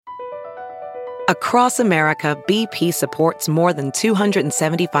Across America, BP supports more than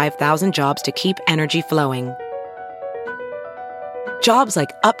 275,000 jobs to keep energy flowing. Jobs like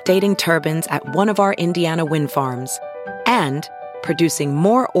updating turbines at one of our Indiana wind farms and producing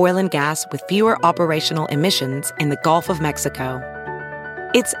more oil and gas with fewer operational emissions in the Gulf of Mexico.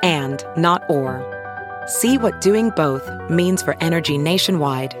 It's and, not or. See what doing both means for energy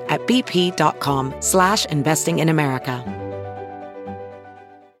nationwide at bp.com/investing in America.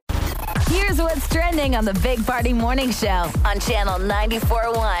 Here's what's trending on the Big Party Morning Show on Channel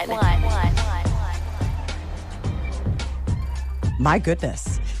 94.1. My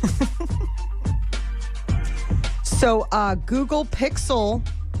goodness. So Google Pixel,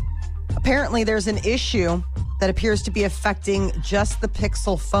 apparently there's an issue that appears to be affecting just the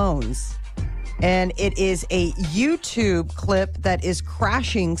Pixel phones. And it is a YouTube clip that is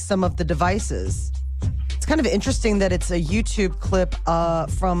crashing some of the devices. It's kind of interesting that it's a YouTube clip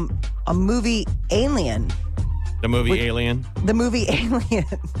from a movie Alien. The movie Alien? The movie Alien.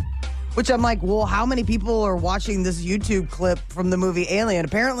 Which I'm like, well, how many people are watching this YouTube clip from the movie Alien?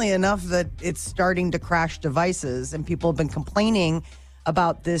 Apparently enough that it's starting to crash devices, and people have been complaining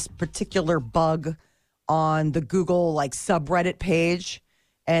about this particular bug on the Google subreddit page.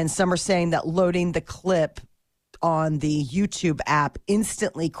 And some are saying that loading the clip on the YouTube app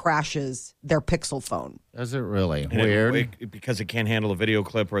instantly crashes their Pixel phone. Does it really? And Weird. because it can't handle a video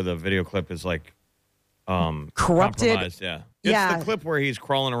clip, or the video clip is Corrupted. compromised. Yeah. It's Yeah. the clip where he's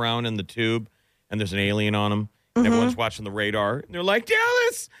crawling around in the tube and there's an alien on him. And everyone's watching the radar. And they're like,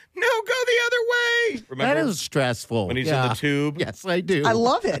 Dallas, no, go the other way. Remember That is stressful. when he's in the tube Yes, I do. I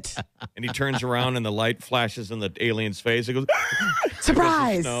love it. and he turns around and the light flashes in the alien's face? It goes,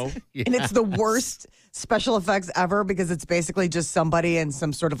 Surprise. snow. And it's the worst special effects ever because it's basically just somebody in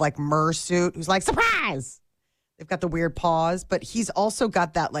some sort of mer suit who's like, surprise. They've got the weird paws, but he's also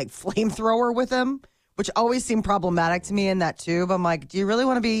got that flamethrower with him, which always seemed problematic to me in that tube. I'm like, do you really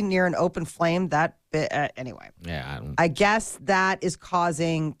want to be near an open flame that bit? Anyway. Yeah. I guess that is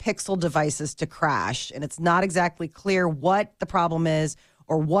causing Pixel devices to crash, and it's not exactly clear what the problem is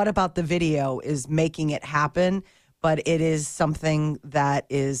or what about the video is making it happen, but it is something that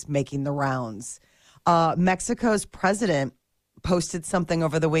is making the rounds. Mexico's president posted something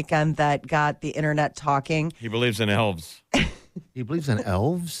over the weekend that got the internet talking. He believes in elves. He believes in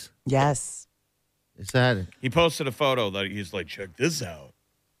elves? Yes. Is that... He posted a photo that he's like, check this out.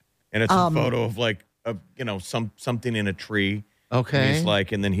 And it's a photo of something in a tree. Okay. And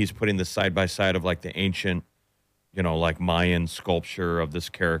he's and then he's putting this side by side of the ancient, Mayan sculpture of this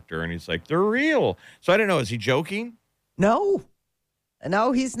character. And he's like, they're real. So I don't know. Is he joking? No,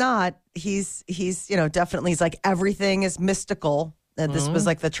 he's not. He's definitely, he's like, everything is mystical. And this was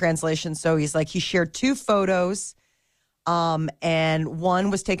the translation. So he's he shared two photos. And one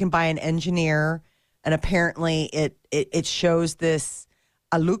was taken by an engineer. And apparently it shows this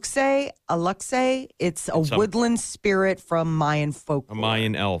Aluxe. It's a woodland spirit from Mayan folklore. A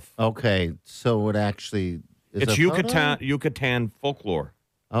Mayan elf. Okay, so it actually is It's a photo? Yucatan folklore.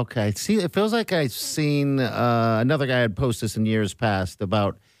 Okay. See, it feels like I've seen another guy had posted this in years past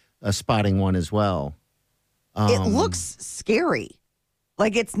about spotting one as well. It looks scary.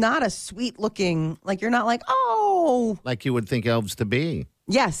 It's not a sweet looking, you're not oh. Like you would think elves to be.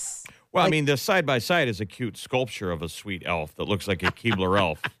 Yes. Well, I mean, the side-by-side is a cute sculpture of a sweet elf that looks like a Keebler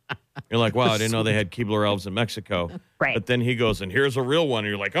elf. You're like, wow, I didn't know they had Keebler elves in Mexico. Right. But then he goes, and here's a real one. And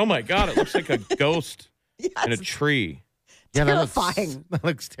you're like, oh, my God, it looks like a ghost in a tree. Yeah, Terrifying. That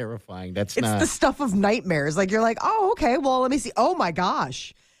looks terrifying. That's It's not... the stuff of nightmares. You're like, oh, okay, well, let me see. Oh, my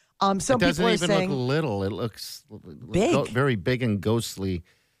gosh. Some it doesn't people are even saying look little. It looks big. Very big and ghostly.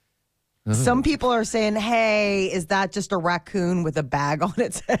 Some people are saying, hey, is that just a raccoon with a bag on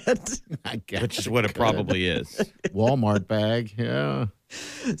its head? I guess Which is what it probably is. Walmart bag, yeah.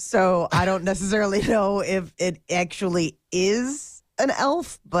 So I don't necessarily know if it actually is an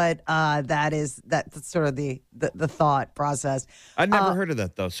elf, but that's sort of the thought process. I'd never heard of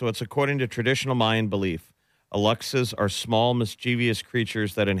that, though. So it's according to traditional Mayan belief. Aluxes are small, mischievous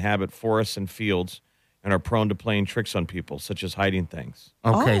creatures that inhabit forests and fields and are prone to playing tricks on people, such as hiding things.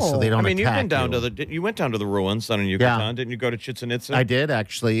 Okay, so they don't I mean, you've been attack down you. you went down to the ruins down in Yucatan, didn't you? Go to Chichen Itza? I did,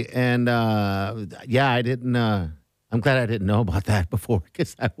 actually. And, I didn't... I'm glad I didn't know about that before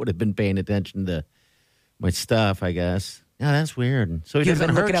because I would have been paying attention to my stuff, I guess. Yeah, that's weird. So it You've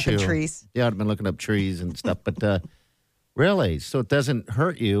doesn't been looking hurt up in you. trees. Yeah, I've been looking up trees and stuff. But really? So it doesn't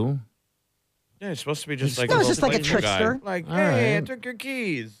hurt you? Yeah, it's supposed to be just No, like it's a just like a little guy. trickster. Like, All hey, I right. took your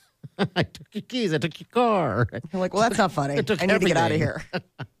keys. I took your keys. I took your car. You're like, well, that's not funny. I It took need to get out of everything. here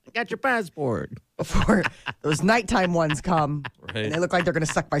I got your passport. before those nighttime ones come Right. and they look like they're going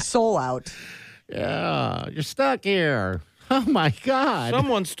to suck my soul out. Yeah, you're stuck here. Oh, my God.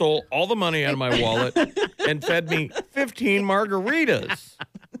 Someone stole all the money out of my wallet and fed me 15 margaritas.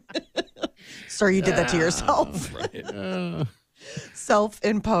 Sir, you did that to yourself. Right.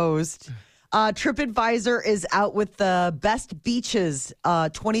 Self-imposed. TripAdvisor is out with the Best Beaches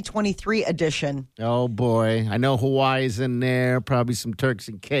 2023 edition. Oh, boy. I know Hawaii's in there, probably some Turks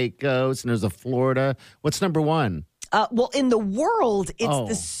and Caicos, and there's a Florida. What's number one? Well, in the world, it's Oh.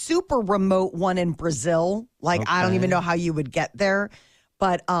 the super remote one in Brazil. Like, I don't Okay. even know how you would get there.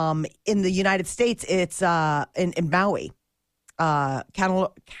 But in the United States, it's in Maui,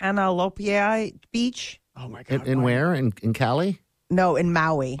 Canalopia Beach. Oh, my God. In where? In Cali? No, in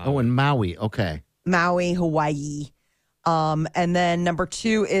Maui. Oh, in Maui. Okay. Maui, Hawaii. And then number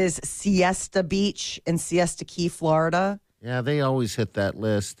 2 is Siesta Beach in Siesta Key, Florida. Yeah, they always hit that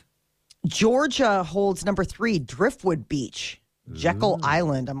list. Georgia holds number 3, Driftwood Beach, Jekyll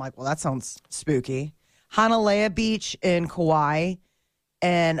Island. I'm like, well, that sounds spooky. Hanalea Beach in Kauai,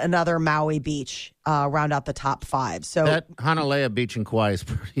 and another Maui beach round out the top 5. So That Hanalea Beach in Kauai is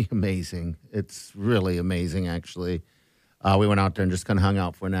pretty amazing. It's really amazing, actually. We went out there and just kind of hung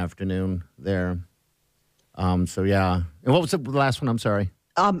out for an afternoon there. So, yeah. And what was the last one? I'm sorry.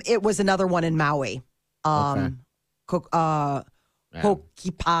 it was another one in Maui. Okay.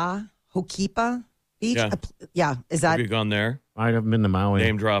 Hokipa Beach. Yeah. Yeah, is Have that you gone there? I haven't been to Maui.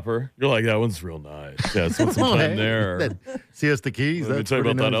 Name dropper. You're like, that one's real nice. Yeah, spent some time there. Siesta Keys. Let me that's tell you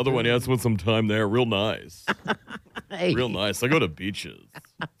about pretty that nice, other one. too. Yeah, I spent some time there. Real nice. Hey, Real nice. I go to beaches.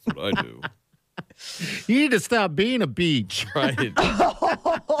 That's what I do. you need to stop being a beach. Right.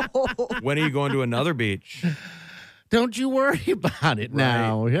 When are you going to another beach? Don't you worry about it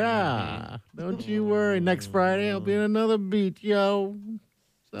now. Yeah. Don't you worry. Next Friday, I'll be in another beach, yo.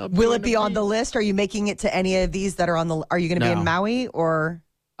 Stop will being it be a on the beach. list? Are you making it to any of these that are on the? Are you going to be No. in Maui or?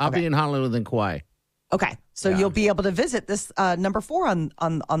 I'll be in Honolulu and Kauai. Okay, so Yeah. you'll be able to visit this number 4 on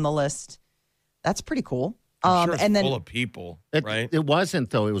the list. That's pretty cool. I'm sure it's and then full of people, It, right? it wasn't,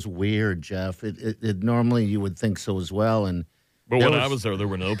 though. It was weird, Jeff. It normally you would think so as well. And But when there I was there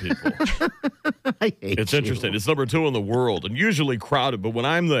were no people. I hate It's you. interesting. It's number 2 in the world and usually crowded, but when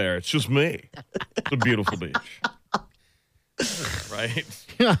I'm there, it's just me. It's a beautiful beach. Right?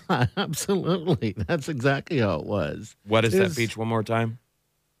 Yeah, absolutely. That's exactly how it was. What is Is- that beach one more time?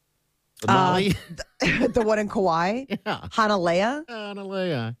 The Molly? the one in Kauai, Yeah. Hanalea.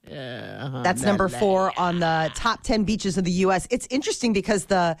 Honolulu. Yeah. That's number 4 on the top 10 beaches in the U.S. It's interesting because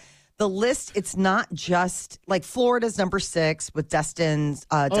the list, it's not just like Florida's number 6 with Destin's.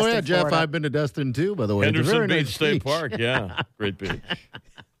 Oh, Destin, yeah, Jeff, Florida. I've been to Destin, too, by the way. It's a Henderson very Beach nice State beach. Park. Yeah. Great beach.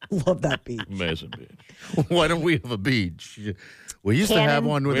 Love that beach. Amazing beach. Why don't we have a beach? We used to have Cannon.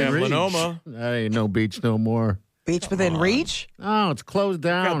 one We within have reach. Lenoma. That ain't no beach no more. Beach within reach. Oh, it's closed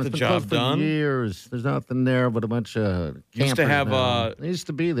down. the It's been job closed for done. years. There's nothing there but a bunch of Used to campers have, now. They used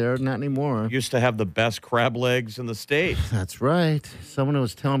to be there, not anymore. Used to have the best crab legs in the state. That's right. Someone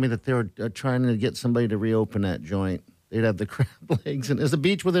was telling me that they were trying to get somebody to reopen that joint. They'd have the crab legs, and there's a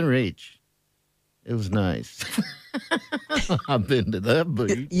beach within reach. It was nice. I've been to that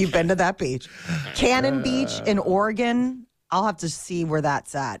beach. You've been to that beach. Cannon Beach in Oregon. I'll have to see where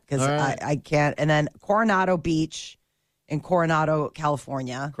that's at because All right. I can't. And then Coronado Beach in Coronado,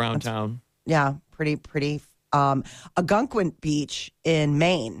 California. Crown Town. Yeah, pretty. Algonquin Beach in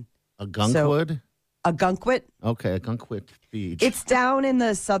Maine. A Gunkwood? Algonquin. Okay, a Gunkwood Beach. It's down in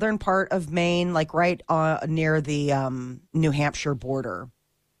the southern part of Maine, like right near the New Hampshire border.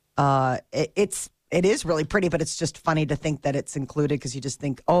 It is really pretty, but it's just funny to think that it's included because you just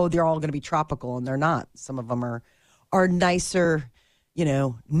think, oh, they're all going to be tropical, and they're not. Some of them are nicer,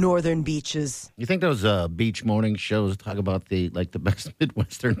 northern beaches. You think those beach morning shows talk about the best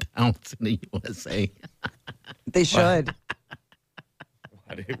Midwestern towns in the USA? They should.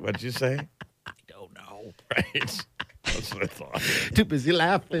 What'd you say? I don't know. Right. That's what I thought. Too busy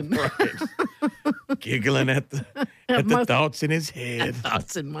laughing. Right. Giggling at the my- thoughts in his head.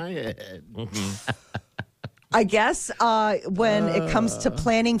 Thoughts in my head. I guess when it comes to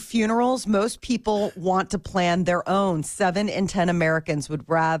planning funerals, most people want to plan their own. 7 in 10 Americans would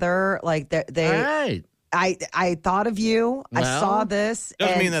rather All right. I thought of you. I Well, saw this.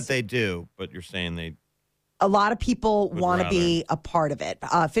 Doesn't and mean that they do, but you're saying they. a lot of people Would want to be a part of it.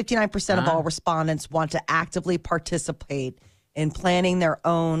 59% of all respondents want to actively participate in planning their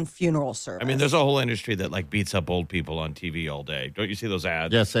own funeral service. I mean, there's a whole industry that beats up old people on TV all day. Don't you see those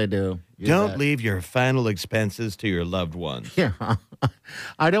ads? Yes, I do. You Don't bet. leave your final expenses to your loved ones. Yeah.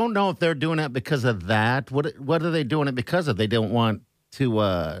 I don't know if they're doing it because of that. What are they doing it because of? They don't want to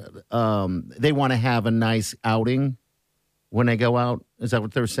they want to have a nice outing when they go out. Is that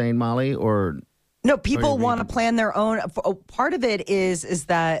what they're saying, Molly? Or No, people want to plan their own. Part of it is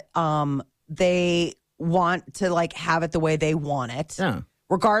that they want to like have it the way they want it,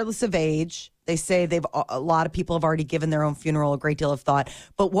 regardless of age. They say a lot of people have already given their own funeral a great deal of thought.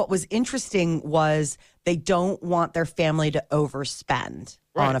 But what was interesting was they don't want their family to overspend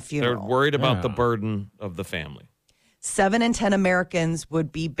on a funeral. They're worried about the burden of the family. 7 in 10 Americans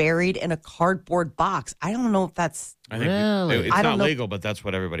would be buried in a cardboard box. I don't know if that's really. It's not legal, but that's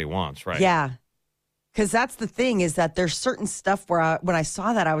what everybody wants, right? Yeah. Because that's the thing is that there's certain stuff where when I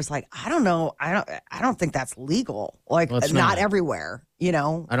saw that, I was like, I don't know. I don't think that's legal. Like, not everywhere, you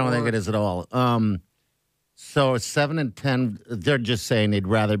know? I don't think it is at all. So 7 in 10, they're just saying they'd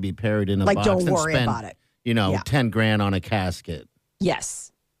rather be buried in a box don't than worry spend, about it. you know, $10,000 on a casket.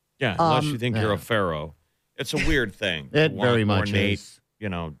 Yes. Yeah, unless you think you're a pharaoh. It's a weird thing. It very much ornate, is. you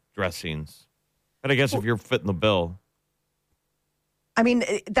know, dressings. But I guess if you're fitting the bill. I mean,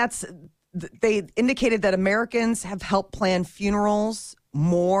 they indicated that Americans have helped plan funerals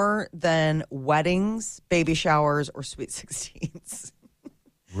more than weddings, baby showers, or sweet 16s.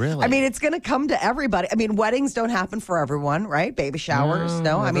 Really? I mean, it's going to come to everybody. I mean, weddings don't happen for everyone, right? Baby showers,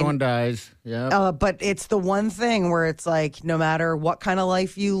 no. Everyone dies. Yeah. But it's the one thing where it's like, no matter what kind of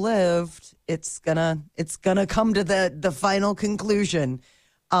life you lived, it's gonna come to the final conclusion.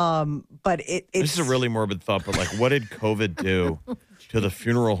 But this is a really morbid thought. But like, what did COVID do to the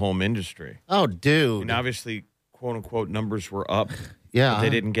funeral home industry? Oh, dude. And obviously, quote unquote, numbers were up. Yeah. But they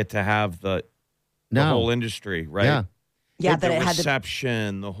didn't get to have the whole industry, right? Yeah. Yeah, the that it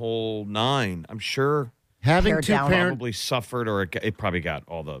reception, the whole nine. I'm sure having two parents probably suffered, or it probably got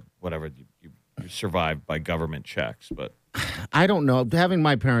all the whatever you survived by government checks. But I don't know. Having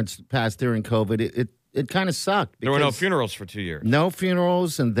my parents pass during COVID, it kind of sucked. There were no funerals for 2 years. No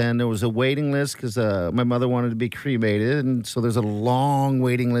funerals, and then there was a waiting list because my mother wanted to be cremated, and so there's a long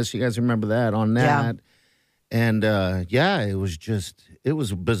waiting list. You guys remember that on that? Yeah. And it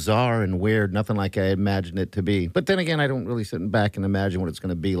was bizarre and weird, nothing like I imagined it to be. But then again, I don't really sit back and imagine what it's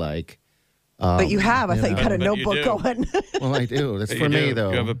going to be like. But you have. I thought you got a notebook going. Well, I do. That's for me,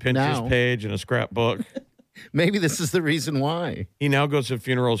 though. You have a Pinterest page and a scrapbook. Maybe this is the reason why. He now goes to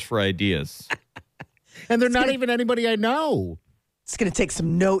funerals for ideas. And they're not even anybody I know. It's going to take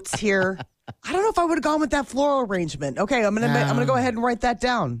some notes here. I don't know if I would have gone with that floral arrangement. Okay, I'm gonna go ahead and write that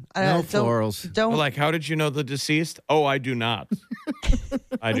down. No florals. Don't. Well, like, how did you know the deceased? Oh, I do not.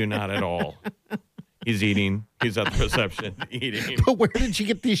 I do not at all. He's eating. He's at the reception eating. But where did you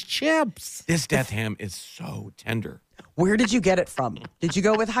get these chips? This death ham is so tender. Where did you get it from? Did you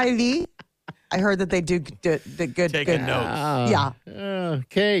go with Hy-Vee? I heard that they do the good. Taking notes. Yeah.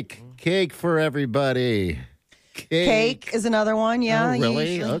 Cake for everybody. Cake is another one, yeah. Oh,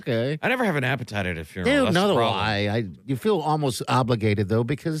 really? Okay. I never have an appetite at a funeral. Dude, no, why? You feel almost obligated, though,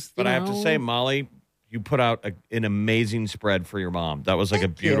 because, But I have to say, Molly, you put out an amazing spread for your mom. That was like a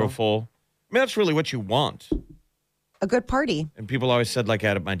beautiful... I mean, that's really what you want. A good party. And people always said, like,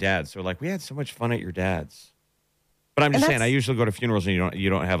 at my dad's, they're like, we had so much fun at your dad's. But I'm just saying, I usually go to funerals and you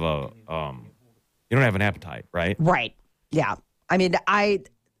don't have an appetite, right? Right. Yeah. I mean,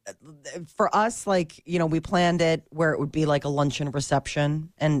 for us, like, you know, we planned it where it would be like a luncheon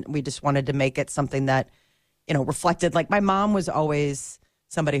reception, and we just wanted to make it something that, you know, reflected. Like, my mom was always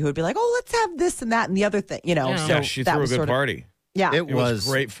somebody who would be like, oh, let's have this and that and the other thing, you know. Yeah. So she threw a good party. Yeah. It was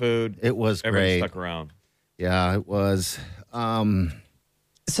great food. It was Everybody great. stuck around. Yeah, it was.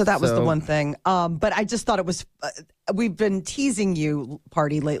 So that was the one thing. But I just thought it was, we've been teasing you,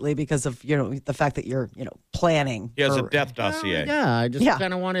 Party, lately because of, you know, the fact that you're, you know, planning. He has a death dossier. Yeah, I just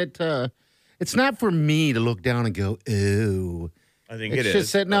kind of wanted to, it's not for me to look down and go, ooh. I think it's it just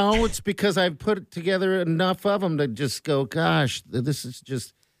is. that, no, it's because I've put together enough of them to just go, gosh, this is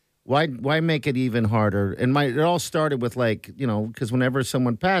just, why make it even harder? And it all started with, like, you know, because whenever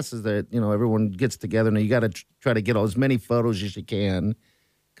someone passes, that, you know, everyone gets together and you got to try to get as many photos as you can,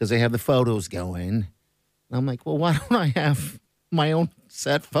 because they have the photos going. And I'm like, well, why don't I have my own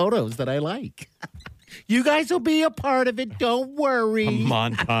set photos that I like? You guys will be a part of it. Don't worry. A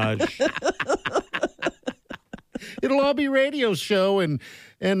montage. It'll all be radio show and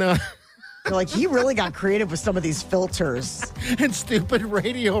You're like, he really got creative with some of these filters. and stupid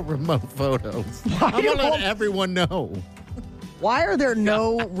radio remote photos. I'm going to let everyone know. Why are there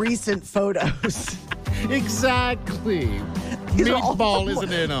no recent photos? Exactly. Meatball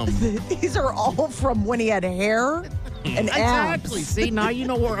isn't in them. These are all from when he had hair and abs. Exactly. See, now you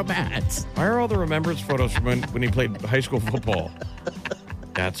know where I'm at. Why are all the remembrance photos from when he played high school football?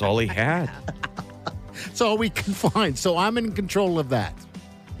 That's all he had. It's all we can find. So I'm in control of that.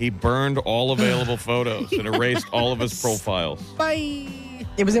 He burned all available photos and erased all of his profiles. Bye.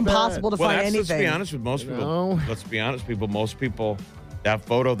 It was impossible to Well, find let's be anything. honest with most people. No. Let's be honest, people. Most people, that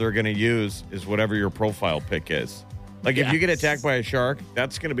photo they're going to use is whatever your profile pic is. Like if you get attacked by a shark,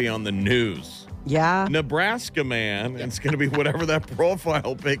 that's going to be on the news. Yeah. Nebraska man, it's going to be whatever that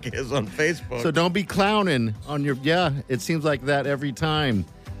profile pic is on Facebook. So don't be clowning on your. Yeah, it seems like that every time.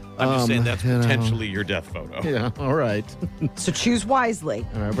 I'm just saying that's you know. potentially your death photo. Yeah, all right. So choose wisely.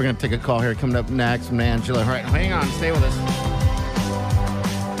 All right, we're going to take a call here. Coming up next from Angela. All right, hang on. Stay with us.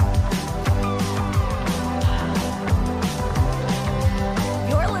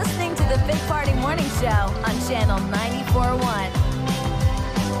 You're listening to the Big Party Morning Show on Channel 94.1.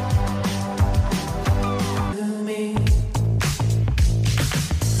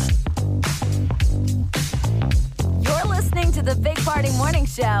 You're listening to the Big Party Morning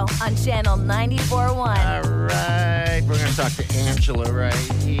Show on Channel 94.1. All right, we're going to talk to Angela right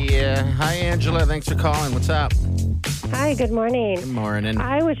here. Hi, Angela. Thanks for calling. What's up? Hi, good morning. Good morning.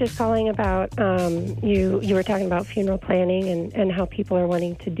 I was just calling about you were talking about funeral planning and how people are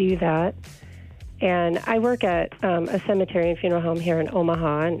wanting to do that. And I work at a cemetery and funeral home here in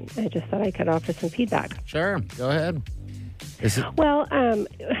Omaha, and I just thought I could offer some feedback. Sure, go ahead. Is it? Well,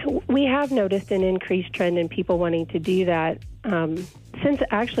 we have noticed an increased trend in people wanting to do that since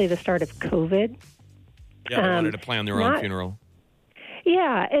actually the start of COVID. Yeah, they wanted to plan their own funeral.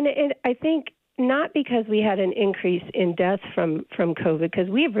 Yeah, and I think not because we had an increase in deaths from COVID, because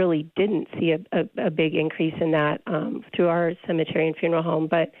we really didn't see a big increase in that through our cemetery and funeral home,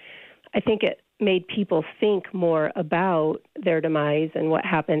 but I think it made people think more about their demise and what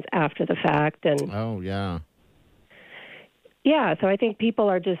happens after the fact. And Oh, yeah. yeah, so I think people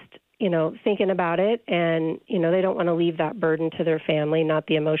are just, thinking about it, and, they don't want to leave that burden to their family, not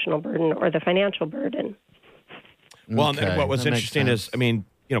the emotional burden or the financial burden. Well, and Okay, what was that makes interesting sense. is, I mean,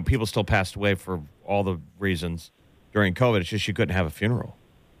 people still passed away for all the reasons during COVID. It's just you couldn't have a funeral.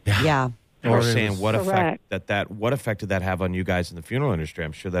 Yeah. And we're Or it saying was- what Correct. what effect did that have on you guys in the funeral industry?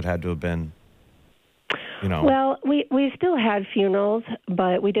 I'm sure that had to have been, Well, we still had funerals,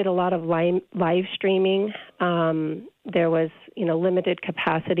 but we did a lot of live streaming. There was, limited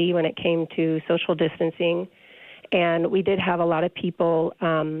capacity when it came to social distancing, and we did have a lot of people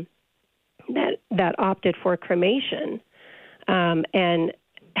that opted for cremation and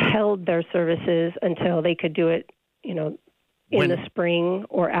held their services until they could do it, in the spring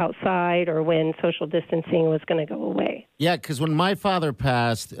or outside, or when social distancing was going to go away. Yeah, because when my father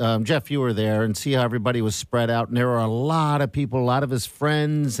passed, Jeff, you were there, and see how everybody was spread out, and there were a lot of people, a lot of his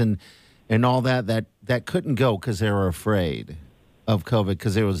friends, and all that couldn't go because they were afraid of COVID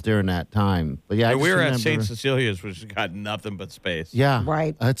because it was during that time. But yeah, I we just were at remember- St. Cecilia's, which got nothing but space. Yeah,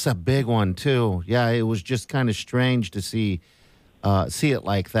 Right. It's a big one too. Yeah, it was just kind of strange to see it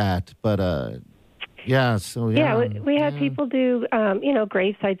like that. But yeah, so yeah, we had people do,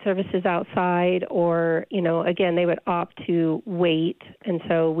 graveside services outside, or, again, they would opt to wait. And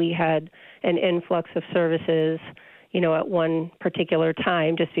so we had an influx of services, at one particular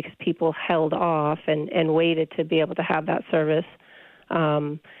time, just because people held off and waited to be able to have that service.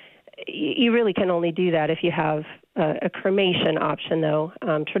 You really can only do that if you have a cremation option, though.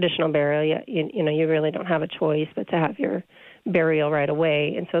 Traditional burial, you really don't have a choice but to have your burial right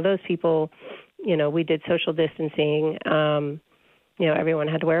away. And so those people, we did social distancing. Everyone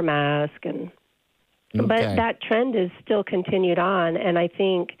had to wear a mask, but Okay. that trend is still continued on. And I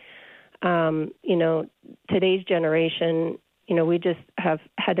think, today's generation, we just have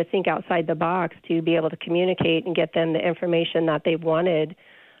had to think outside the box to be able to communicate and get them the information that they wanted.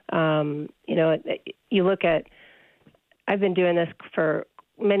 You look at, I've been doing this for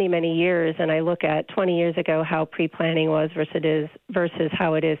many, many years, and I look at 20 years ago how pre-planning was versus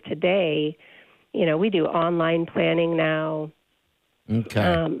how it is today. We do online planning now.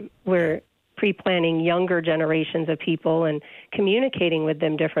 Okay. We're pre-planning younger generations of people and communicating with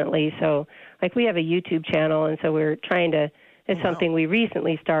them differently. So, like, we have a YouTube channel, and so we're trying to, it's something we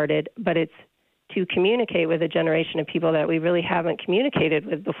recently started, but it's to communicate with a generation of people that we really haven't communicated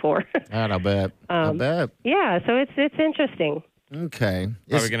with before. I'll bet. I bet. Yeah, so it's interesting. Okay.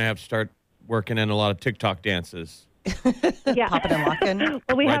 Probably going to have to start working in a lot of TikTok dances. Yeah. Popping and locking.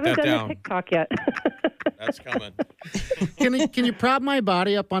 Well, we Write haven't that done down. the TikTok yet. That's coming. Can you prop my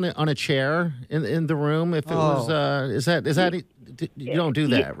body up on a chair in the room if it was is that you don't do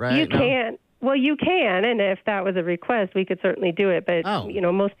that, right? You No? can't. Well, you can, and if that was a request, we could certainly do it. But Oh.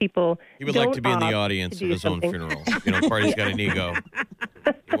 Most people He would like don't to be in the opt audience to of do his own something. funeral. Party's got an ego.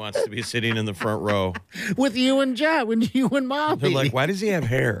 He wants to be sitting in the front row. With you and Jeff, and you and Mom. They're like, why does he have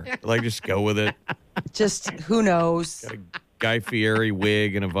hair? Like, just go with it. Just who knows? Got a Guy Fieri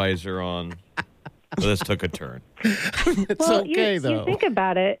wig and a visor on. So this took a turn. It's well, okay, though. You think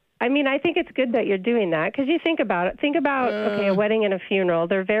about it. I mean, I think it's good that you're doing that because you think about it. Think about, okay, a wedding and a funeral.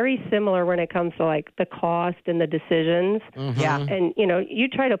 They're very similar when it comes to, like, the cost and the decisions. Yeah. And, you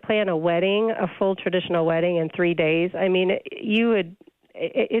try to plan a full traditional wedding in 3 days. I mean,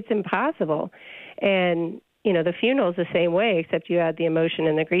 it's impossible. And, the funeral is the same way, except you add the emotion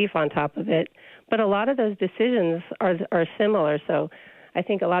and the grief on top of it. But a lot of those decisions are similar. So I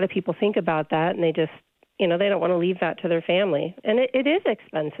think a lot of people think about that, and they just, they don't want to leave that to their family. And it is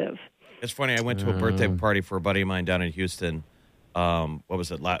expensive. It's funny. I went to a birthday party for a buddy of mine down in Houston. What was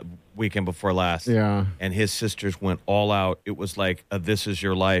it? Weekend before last. Yeah. And his sisters went all out. It was like a "this is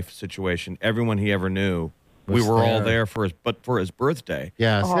your life" situation. Everyone he ever knew, we were all there for his birthday.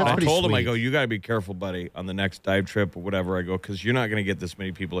 Yeah. So that's I pretty told him, sweet. I go, you got to be careful, buddy, on the next dive trip or whatever. I go, because you're not going to get this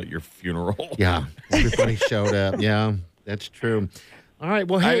many people at your funeral. Yeah. Everybody showed up. Yeah. That's true. All right.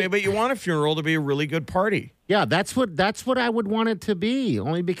 Well, hey. But you want a funeral to be a really good party. Yeah, that's what I would want it to be.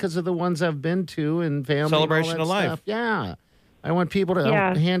 Only because of the ones I've been to and family. Celebration and all that of life. Stuff. Yeah, I want people to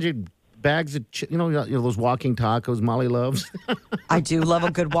hand you bags of those walking tacos Molly loves. I do love a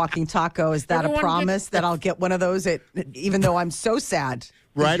good walking taco. Is that a promise that I'll get one of those? Even though I'm so sad.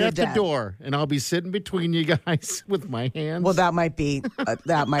 Right you're at the dead. door, and I'll be sitting between you guys with my hands. Well, that might be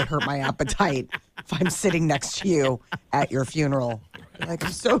that might hurt my appetite if I'm sitting next to you at your funeral. Like,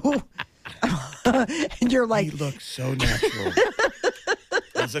 I'm so. And you're like, He looks so natural.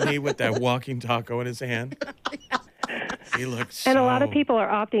 Doesn't he, with that walking taco in his hand? He looks And a lot of people are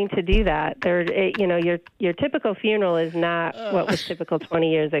opting to do that. Your typical funeral is not what was typical 20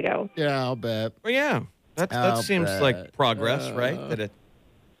 years ago. Yeah, I'll bet. Well, yeah. That seems like progress, right? That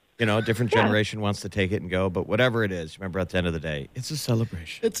a different generation wants to take it and go. But whatever it is, remember, at the end of the day, it's a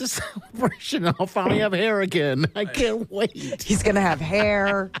celebration. It's a celebration. I'll finally have hair again. I can't wait. he's gonna have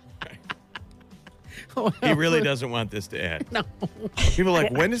hair. He really doesn't want this to end. No. People are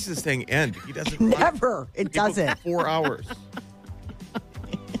like, when does this thing end? He doesn't want Never. It doesn't. 4 hours.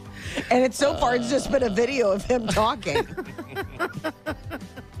 And it's so far, it's just been a video of him talking.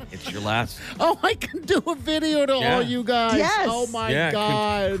 It's your last. Oh, I can do a video to all you guys. Yes. Oh, my Yeah,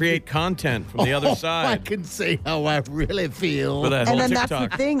 God. create content from the other I side. can say how I really feel. For that And whole then TikTok.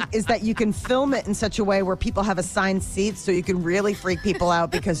 that's the thing is that you can film it in such a way where people have assigned seats, so you can really freak people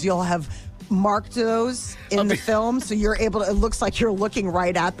out because you'll have marked those in the film, so you're able to. It looks like you're looking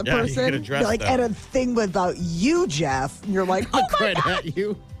right at the Yeah, you person. could address You're like, them. and a thing about you, Jeff. And you're like, oh Look my right God. at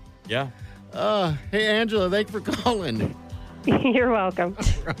you. Yeah. Hey, Angela, thanks for calling. You're welcome.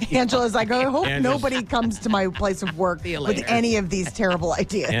 Angela's like, I hope Angela's- nobody comes to my place of work with later. any of these terrible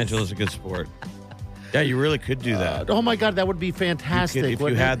ideas. Angela's a good sport. Yeah, you really could do that. Oh, my God, that would be fantastic. If you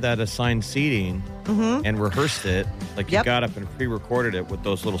wouldn't it? had that assigned seating and rehearsed it, like you Yep. got up and pre-recorded it with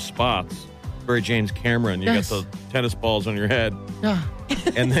those little spots, very James Cameron, you Yes. got the tennis balls on your head, Yeah.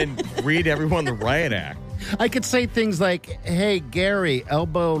 and then read everyone the riot act. I could say things like, hey, Gary,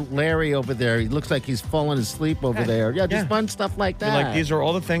 elbow Larry over there. He looks like he's falling asleep over there. Yeah, just Yeah. fun stuff like You're that. like, these are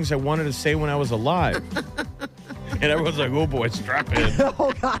all the things I wanted to say when I was alive. And everyone's like, oh boy, strap in.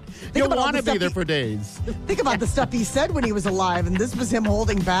 Oh God! Think You'll about all want the to be stuff there he- for days. Think about the stuff he said when he was alive, and this was him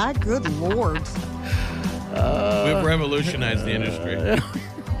holding back. Good Lord! We've revolutionized the industry.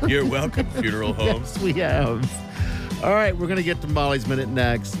 You're welcome, funeral homes. Yes, we have. All right, we're going to get to Molly's Minute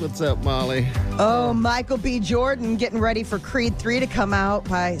next. What's up, Molly? Oh, Michael B. Jordan getting ready for Creed 3 to come out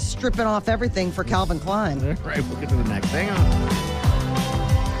by stripping off everything for Calvin Klein. All right, we'll get to the next. Hang on.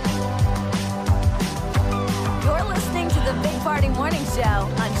 You're listening to the Big Party Morning Show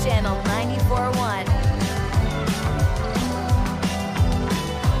on Channel 94.1.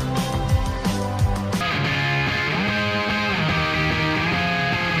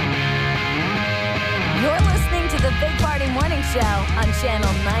 You're listening to the Big Party Morning Show on Channel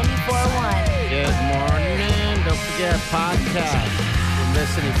 94.1. Good morning. Don't forget, podcast. If you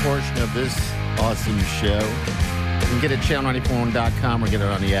miss any portion of this awesome show, you can get it at channel94.1.com or get it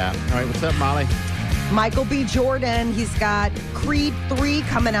on the app. All right, what's up, Molly? Michael B. Jordan, he's got Creed 3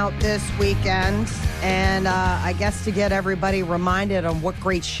 coming out this weekend. And I guess to get everybody reminded on what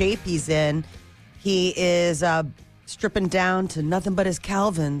great shape he's in, he is stripping down to nothing but his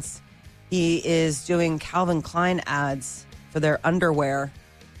Calvins. He is doing Calvin Klein ads for their underwear.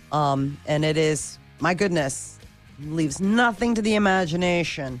 And it is, my goodness, leaves nothing to the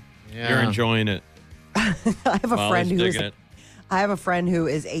imagination. You're enjoying it. I have a Molly's friend who is digging it. I have a friend who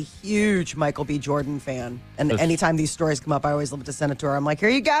is a huge Michael B. Jordan fan. And anytime these stories come up, I always love to send it to her. I'm like, here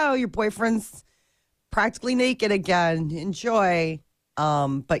you go. Your boyfriend's practically naked again. Enjoy.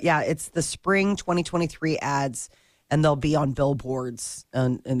 But yeah, it's the spring 2023 ads. and they'll be on billboards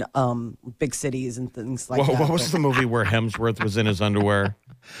in big cities and things like that. What was the movie where Hemsworth was in his underwear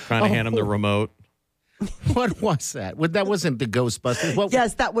trying to hand him the remote? What was that? That wasn't the Ghostbusters.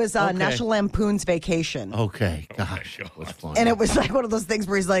 Yes, that was National Lampoon's Vacation. Okay, gosh, that was fun. And it was like one of those things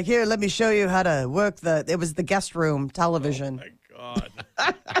where he's like, "Here, let me show you how to work it was the guest room television." Oh, my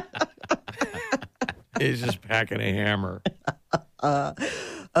God. He's just packing a hammer.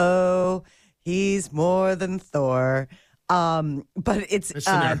 He's more than Thor. But it's...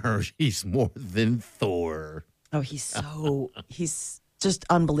 Listen to her. He's more than Thor. Oh, he's just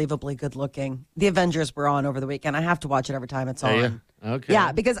unbelievably good looking. The Avengers were on over the weekend. I have to watch it every time it's on. Yeah. Okay.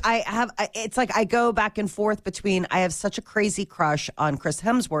 Yeah, because it's like I go back and forth between, I have such a crazy crush on Chris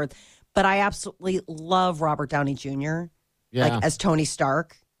Hemsworth, but I absolutely love Robert Downey Jr. Like as Tony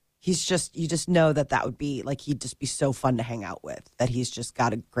Stark. You just know that would be like, he'd just be so fun to hang out with, that he's just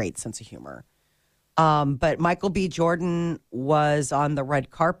got a great sense of humor. But Michael B. Jordan was on the red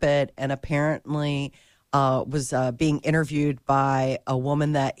carpet and apparently was being interviewed by a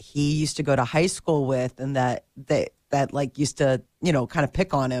woman that he used to go to high school with, and that like used to, kind of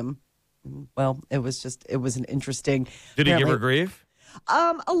pick on him. Well, it was an interesting. Did he give her grief?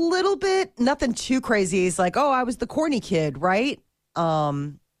 A little bit, nothing too crazy. He's like, "Oh, I was the corny kid, right?"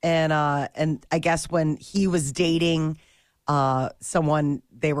 And I guess when he was dating someone,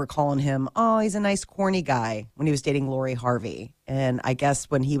 they were calling him, "Oh, he's a nice corny guy," when he was dating Lori Harvey. And I guess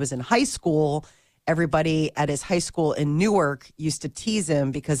when he was in high school, everybody at his high school in Newark used to tease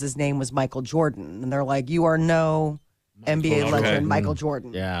him because his name was Michael Jordan. And they're like, "You are no NBA legend, Michael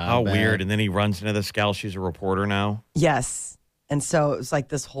Jordan." Yeah. How weird. And then he runs into this gal. She's a reporter now. Yes. And so it was like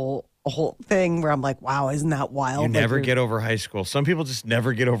this whole thing where I'm like, wow, isn't that wild? You never get over high school. Some people just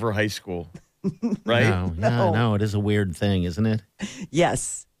never get over high school. Right? No, it is a weird thing, isn't it?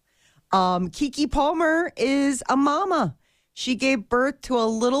 Yes. Keke Palmer is a mama. She gave birth to a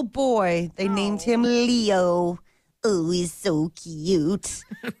little boy. They named him Leo. Oh, he's so cute.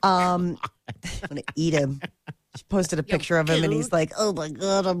 I'm going to eat him. She posted a picture of him, and he's like, "Oh, my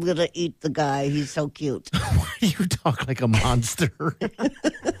God, I'm going to eat the guy. He's so cute." Why do you talk like a monster?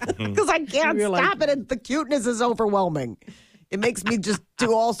 Because I can't stop it, and the cuteness is overwhelming. It makes me just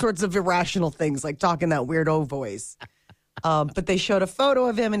do all sorts of irrational things, like talking that weirdo voice. But they showed a photo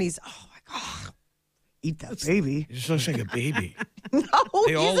of him, and he's, "Oh, my God, eat that baby." He just looks like a baby. No,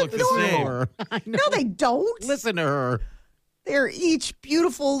 They all look the same. No, they don't. Listen to her. They're each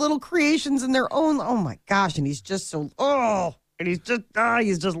beautiful little creations in their own. Oh my gosh! And he's just so and he's just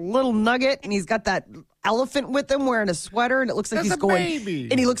a little nugget, and he's got that elephant with him wearing a sweater, and it looks like he's going. Baby.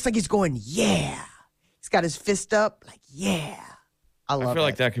 And he looks like he's going, yeah. He's got his fist up, like, yeah. I love it. I feel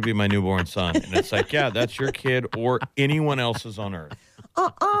like that could be my newborn son, and it's like, yeah, that's your kid or anyone else's on earth.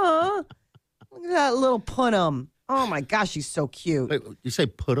 Look at that little Punum. Oh my gosh, he's so cute. Wait, you say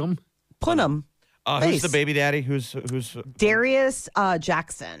Punum? Punum. Who's the baby daddy? Who's Darius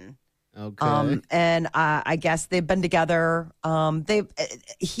Jackson. Okay. And I guess they've been together.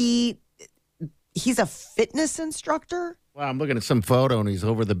 He's a fitness instructor. Well, I'm looking at some photo, and he's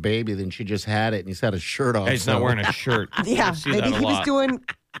over the baby. Then she just had it, and he's had a shirt off. He's not wearing a shirt. Yeah, maybe he was doing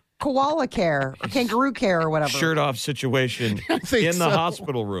koala care or kangaroo care or whatever. Shirt off situation in the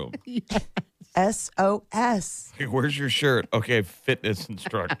hospital room. SOS. Hey, where's your shirt? Okay, fitness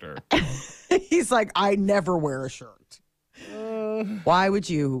instructor. He's like, "I never wear a shirt." Why would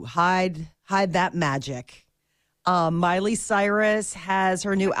you hide that magic? Miley Cyrus has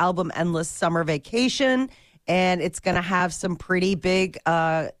her new album, Endless Summer Vacation, and it's going to have some pretty big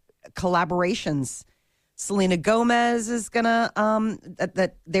collaborations. Selena Gomez is going to,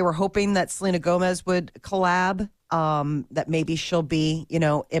 that they were hoping that Selena Gomez would collab, that maybe she'll be,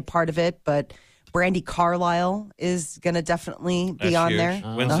 a part of it, but Brandi Carlile is going to definitely be on there.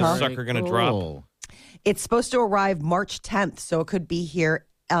 When's the sucker going to drop? It's supposed to arrive March 10th, so it could be here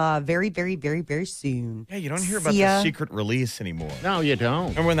very, very, very, very soon. Yeah, you don't hear about the secret release anymore. No, you don't.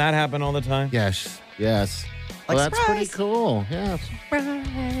 Remember when that happened all the time? Yes. Like, Well, that's surprise. pretty cool. Yeah.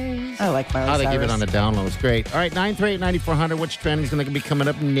 Surprise. I like Miley How they Cyrus. give it on the download is great. All right, 938-9400. What's trending is going to be coming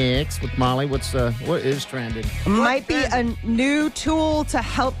up next with Molly. What is trending? Might be a new tool to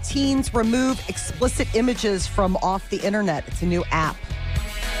help teens remove explicit images from off the internet. It's a new app.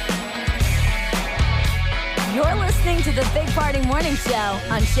 You're listening to the Big Party Morning Show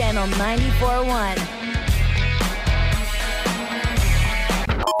on Channel 94.1.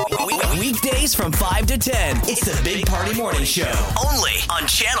 Weekdays from 5 to 10. It's the Big Party Morning Show. Only on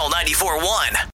Channel 94.1.